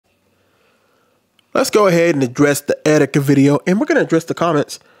let's go ahead and address the Etika video, and we're going to address the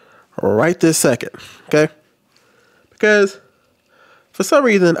comments right this second, okay? Because for some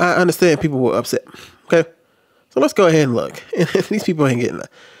reason, I understand people were upset, okay? So let's go ahead and look. And these people ain't getting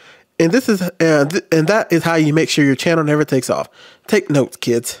that. And this is, and that is how you make sure your channel never takes off. Take notes,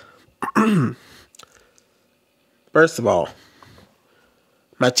 kids. First of all,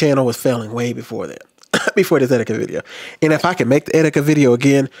 my channel was failing way before that. Before this Etika video. And if I can make the Etika video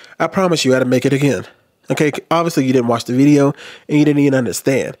again, I promise you I'd make it again. Okay, obviously you didn't watch the video and you didn't even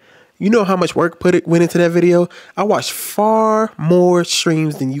understand. You know how much work went into that video? I watched far more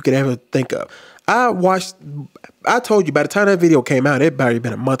streams than you could ever think of. I told you by the time that video came out, it had already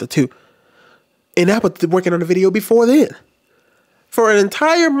been a month or two. And I was working on the video before then. For an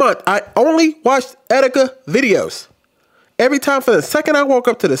entire month, I only watched Etika videos. Every time from the second I woke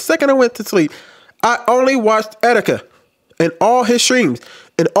up to the second I went to sleep, I only watched Etika and all his streams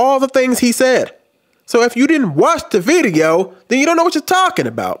and all the things he said. So if you didn't watch the video, then you don't know what you're talking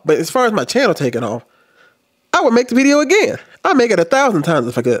about. But as far as my channel taking off, I would make the video again. I'd make it 1,000 times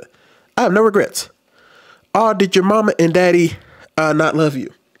if I could. I have no regrets. Oh, did your mama and daddy not love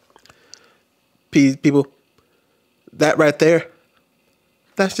you? People, that right there,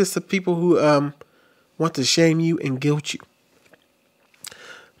 that's just the people who want to shame you and guilt you.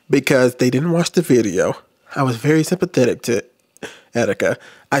 Because they didn't watch the video. I was very sympathetic to Etika.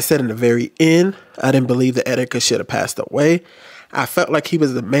 I said in the very end, I didn't believe that Etika should have passed away. I felt like he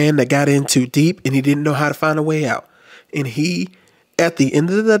was the man that got in too deep and he didn't know how to find a way out. And he, at the end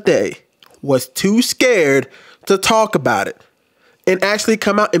of the day, was too scared to talk about it and actually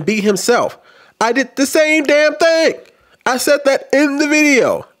come out and be himself. I did the same damn thing. I said that in the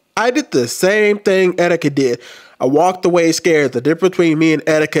video. I did the same thing Etika did. I walked away scared. The difference between me and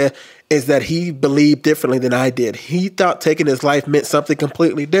Etika is that he believed differently than I did. He thought taking his life meant something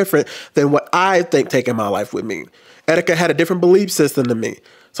completely different than what I think taking my life would mean. Etika had a different belief system than me.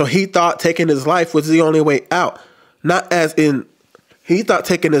 So he thought taking his life was the only way out. Not as in, he thought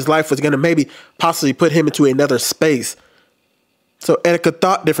taking his life was going to maybe possibly put him into another space. So Etika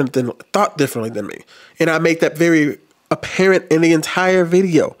thought differently than me. And I make that very apparent in the entire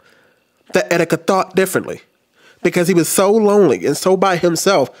video. That Etika thought differently. Because he was so lonely and so by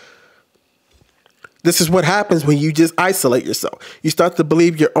himself. This is what happens when you just isolate yourself. You start to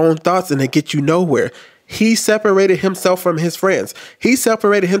believe your own thoughts and they get you nowhere. He separated himself from his friends. He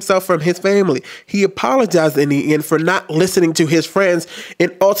separated himself from his family. He apologized in the end for not listening to his friends.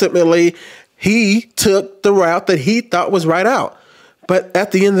 And ultimately, he took the route that he thought was right out. But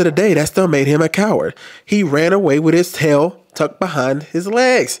at the end of the day, that still made him a coward. He ran away with his tail tucked behind his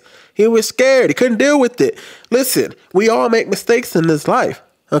legs. He was scared. He couldn't deal with it. Listen, we all make mistakes in this life,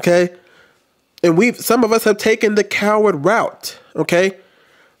 okay? And some of us have taken the coward route, okay?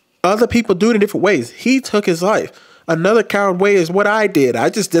 Other people do it in different ways. He took his life. Another coward way is what I did. I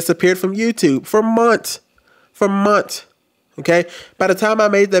just disappeared from YouTube for months. For months, okay? By the time I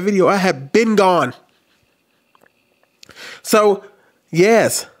made that video, I had been gone. So,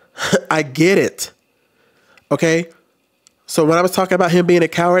 yes, I get it, okay? So when I was talking about him being a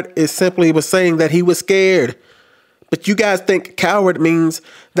coward, it simply was saying that he was scared. But you guys think coward means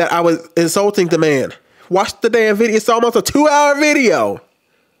that I was insulting the man. Watch the damn video. It's almost a 2-hour video.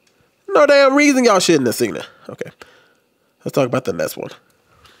 No damn reason y'all shouldn't have seen it. Okay. Let's talk about the next one.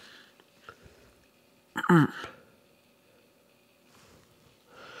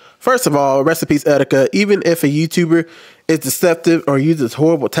 First of all, rest in peace, Etika. Even if a YouTuber is deceptive or uses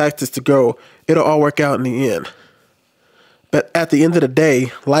horrible tactics to grow, it'll all work out in the end. But at the end of the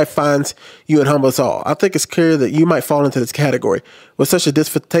day, life finds you and humbles all. I think it's clear that you might fall into this category. With such a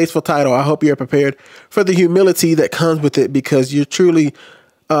distasteful title, I hope you're prepared for the humility that comes with it because you truly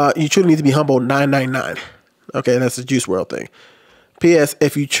need to be humble 999. Okay, that's the Juice WRLD thing. P.S.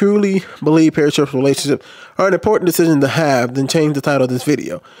 If you truly believe parasocial relationships are an important decision to have, then change the title of this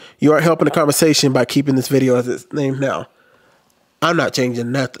video. You aren't helping the conversation by keeping this video as it's named now. I'm not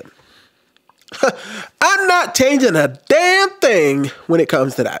changing nothing. I'm not changing a damn thing when it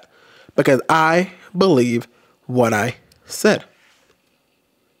comes to that because I believe what I said.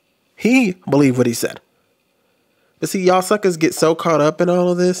 He believed what he said. But see, y'all suckers get so caught up in all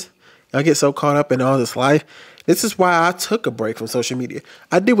of this. Y'all get so caught up in all this life. This is why I took a break from social media.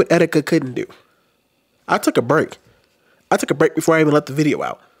 I did what Etika couldn't do. I took a break. I took a break before I even let the video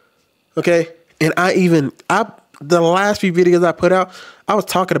out. Okay? And the last few videos I put out, I was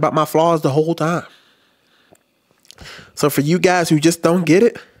talking about my flaws the whole time. So for you guys who just don't get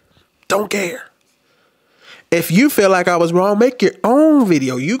it, don't care. If you feel like I was wrong, make your own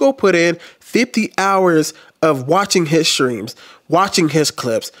video. You go put in 50 hours of watching his streams, watching his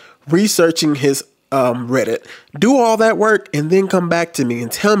clips, researching his Reddit, do all that work, and then come back to me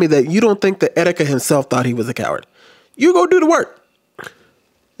and tell me that you don't think that Etika himself thought he was a coward. You go do the work,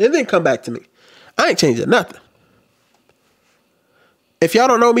 and then come back to me. I ain't changing nothing. If y'all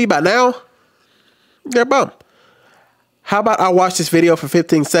don't know me by now, you're a bum. How about I watch this video for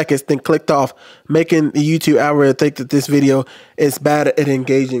 15 seconds, then clicked off, making the YouTube algorithm think that this video is bad at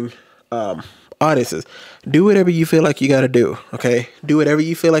engaging audiences. Do whatever you feel like you got to do, okay? Do whatever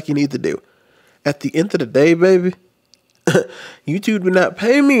you feel like you need to do. At the end of the day, baby, YouTube would not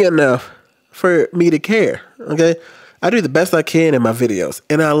pay me enough for me to care, okay? I do the best I can in my videos,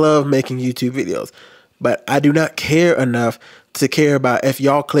 and I love making YouTube videos, but I do not care enough to care about if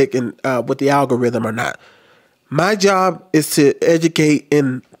y'all click in, with the algorithm or not. My job is to educate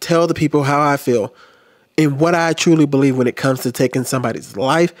and tell the people how I feel and what I truly believe when it comes to taking somebody's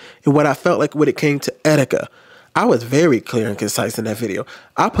life and what I felt like when it came to Etika. I was very clear and concise in that video.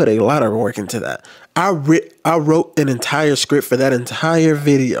 I put a lot of work into that. I wrote an entire script for that entire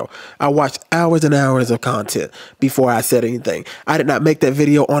video. I watched hours and hours of content before I said anything. I did not make that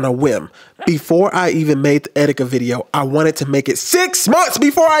video on a whim. Before I even made the Etika video, I wanted to make it 6 months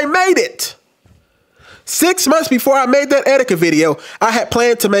before I made it. 6 months before I made that Etika video, I had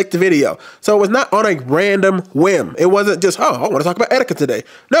planned to make the video. So it was not on a random whim. It wasn't just, oh, I want to talk about Etika today.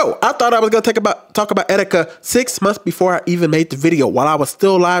 No, I thought I was going to talk about Etika 6 months before I even made the video, while I was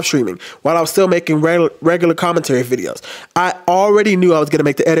still live streaming, while I was still making regular commentary videos. I already knew I was going to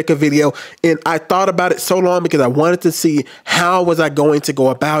make the Etika video, and I thought about it so long because I wanted to see how was I going to go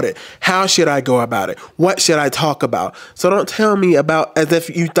about it. How should I go about it? What should I talk about? So don't tell me about as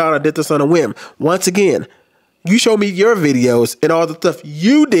if you thought I did this on a whim. Once again, you show me your videos and all the stuff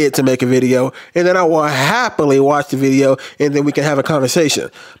you did to make a video, and then I will happily watch the video, and then we can have a conversation.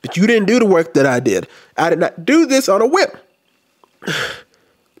 But you didn't do the work that I did. I did not do this on a whim.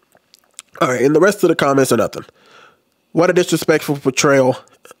 All right, and the rest of the comments are nothing. What a disrespectful portrayal.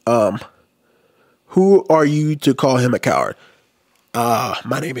 Who are you to call him a coward?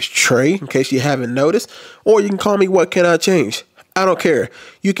 My name is Trey, in case you haven't noticed. Or you can call me What Can I Change? I don't care.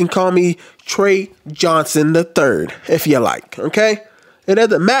 You can call me Trey Johnson III if you like, okay? It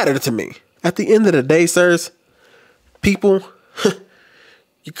doesn't matter to me. At the end of the day, sirs, people,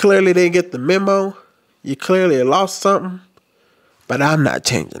 you clearly didn't get the memo. You clearly lost something. But I'm not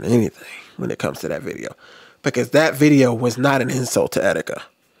changing anything when it comes to that video, because that video was not an insult to Etika.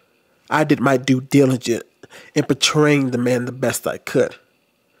 I did my due diligence in portraying the man the best I could.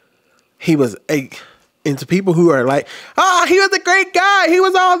 He was a... And to people who are like, he was a great guy. He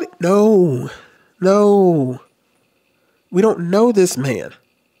was all... No. We don't know this man.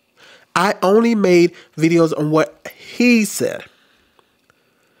 I only made videos on what he said.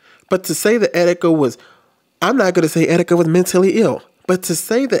 But to say that Etika was... I'm not going to say Etika was mentally ill. But to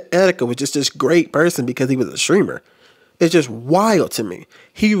say that Etika was just this great person because he was a streamer, it's just wild to me.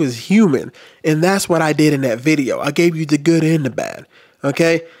 He was human. And that's what I did in that video. I gave you the good and the bad.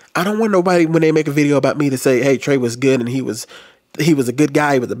 Okay? I don't want nobody, when they make a video about me, to say, hey, Trey was good and he was a good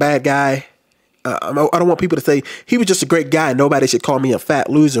guy, he was a bad guy. I don't want people to say he was just a great guy and nobody should call me a fat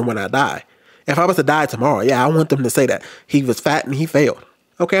loser when I die. If I was to die tomorrow, yeah, I want them to say that. He was fat and he failed.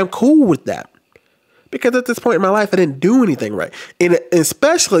 Okay, I'm cool with that. Because at this point in my life, I didn't do anything right. And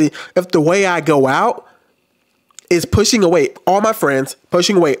especially if the way I go out is pushing away all my friends,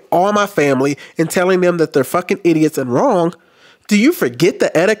 pushing away all my family, and telling them that they're fucking idiots and wrong. Do you forget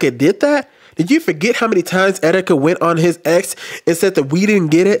that Etika did that? Did you forget how many times Etika went on his ex and said that we didn't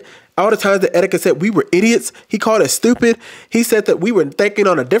get it? All the times that Etika said we were idiots. He called us stupid. He said that we were thinking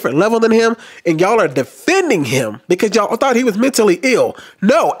on a different level than him. And y'all are defending him because y'all thought he was mentally ill.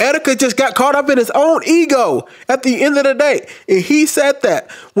 No, Etika just got caught up in his own ego at the end of the day. And he said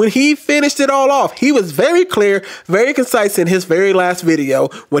that when he finished it all off, he was very clear, very concise in his very last video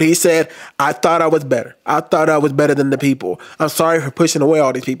when he said, I thought I was better. I thought I was better than the people. I'm sorry for pushing away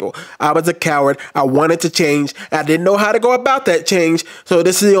all these people. I was a coward. I wanted to change. I didn't know how to go about that change. So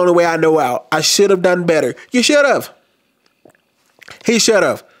this is the only way I know out. I should have done better. You should have. He should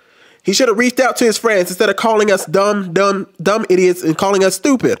have. He should have reached out to his friends instead of calling us dumb idiots and calling us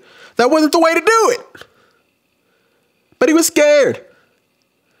stupid. That wasn't the way to do it. But he was scared.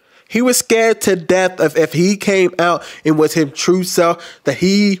 He was scared to death of if he came out and was his true self, that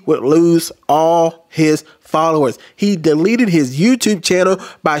he would lose all his followers. He deleted his YouTube channel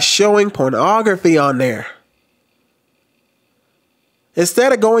by showing pornography on there.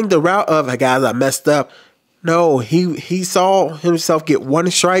 Instead of going the route of, hey guys, I messed up. No, he saw himself get one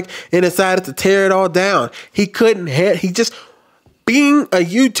strike and decided to tear it all down. He couldn't being a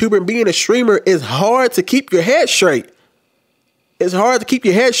YouTuber and being a streamer is hard to keep your head straight. It's hard to keep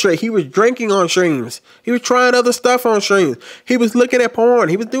your head straight. He was drinking on streams. He was trying other stuff on streams. He was looking at porn.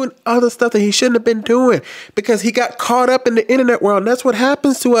 He was doing other stuff that he shouldn't have been doing because he got caught up in the internet world. And that's what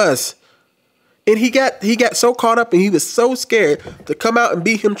happens to us. And he got so caught up and he was so scared to come out and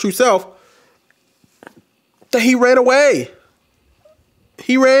be him true self that he ran away.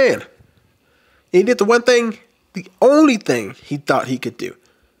 He ran. And he did the one thing, the only thing he thought he could do.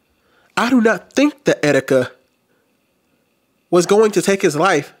 I do not think that Etika was going to take his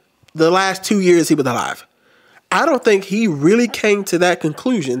life the last 2 years he was alive. I don't think he really came to that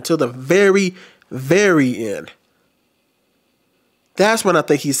conclusion till the very, very end. That's when I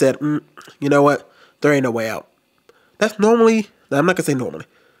think he said, you know what? There ain't no way out. That's normally, I'm not going to say normally.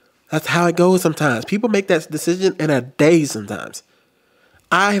 That's how it goes sometimes. People make that decision in a day sometimes.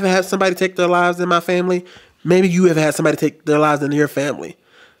 I have had somebody take their lives in my family. Maybe you have had somebody take their lives in your family.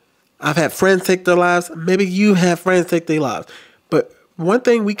 I've had friends take their lives. Maybe you have friends take their lives. But one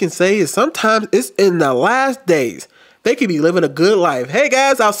thing we can say is sometimes it's in the last days. They could be living a good life. Hey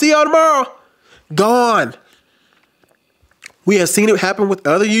guys, I'll see y'all tomorrow. Gone. We have seen it happen with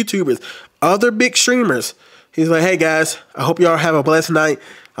other YouTubers, other big streamers. He's like, hey guys, I hope y'all have a blessed night.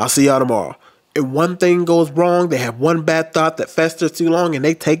 I'll see y'all tomorrow. And one thing goes wrong, they have one bad thought that festers too long and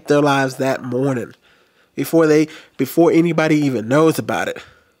they take their lives that morning before anybody even knows about it.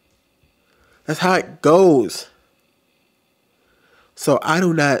 That's how it goes. So I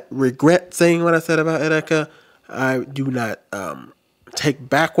do not regret saying what I said about Etika. I do not take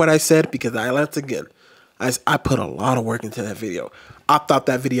back what I said because once again, I put a lot of work into that video. I thought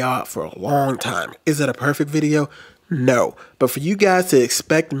that video out for a long time. Is it a perfect video? No. But for you guys to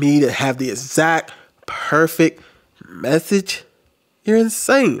expect me to have the exact perfect message, you're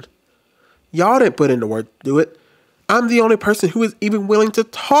insane. Y'all didn't put in the work to do it. I'm the only person who is even willing to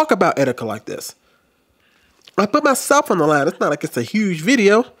talk about Etika like this. I put myself on the line. It's not like it's a huge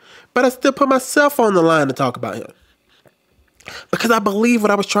video, but I still put myself on the line to talk about him. Because I believe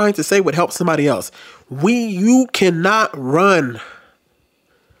what I was trying to say would help somebody else. You cannot run.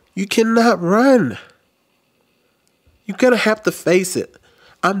 You cannot run. You're going to have to face it.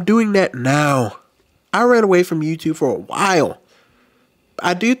 I'm doing that now. I ran away from YouTube for a while.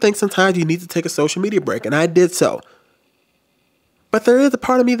 I do think sometimes you need to take a social media break, and I did so. But there is a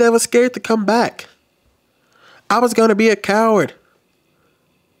part of me that was scared to come back. I was going to be a coward.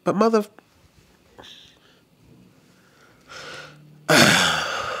 But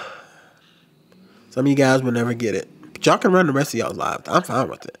some of you guys will never get it. But y'all can run the rest of y'all's lives. I'm fine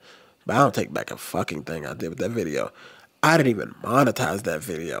with it. But I don't take back a fucking thing I did with that video. I didn't even monetize that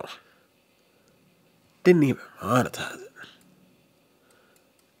video. Didn't even monetize it.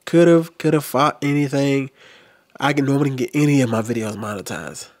 Could have fought anything. I can normally get any of my videos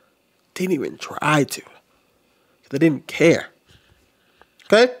monetized. Didn't even try to. They didn't care.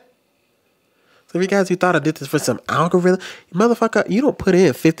 Okay? So if you guys who thought I did this for some algorithm, motherfucker, you don't put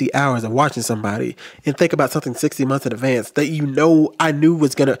in 50 hours of watching somebody and think about something 60 months in advance that you know I knew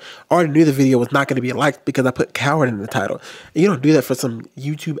already knew the video was not going to be liked because I put coward in the title. And you don't do that for some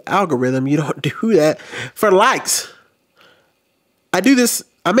YouTube algorithm. You don't do that for likes. I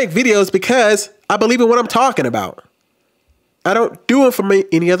make videos because I believe in what I'm talking about. I don't do it for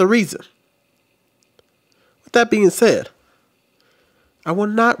any other reason. With that being said, I will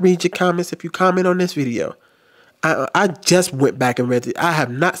not read your comments if you comment on this video. I just went back and read it. I have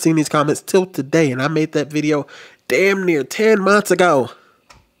not seen these comments till today, and I made that video damn near 10 months ago.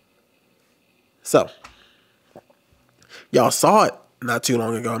 So, y'all saw it not too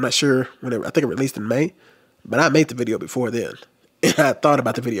long ago. I'm not sure whenever. I think it released in May, but I made the video before then. And I thought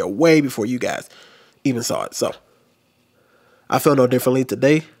about the video way before you guys even saw it. So, I feel no differently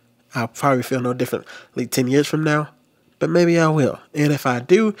today. I'll probably feel no differently 10 years from now. But maybe I will. And if I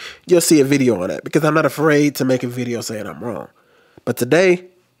do, you'll see a video on that. Because I'm not afraid to make a video saying I'm wrong. But today,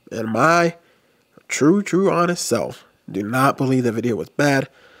 in my true, honest self, do not believe the video was bad.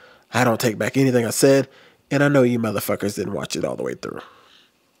 I don't take back anything I said. And I know you motherfuckers didn't watch it all the way through.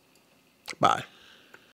 Bye.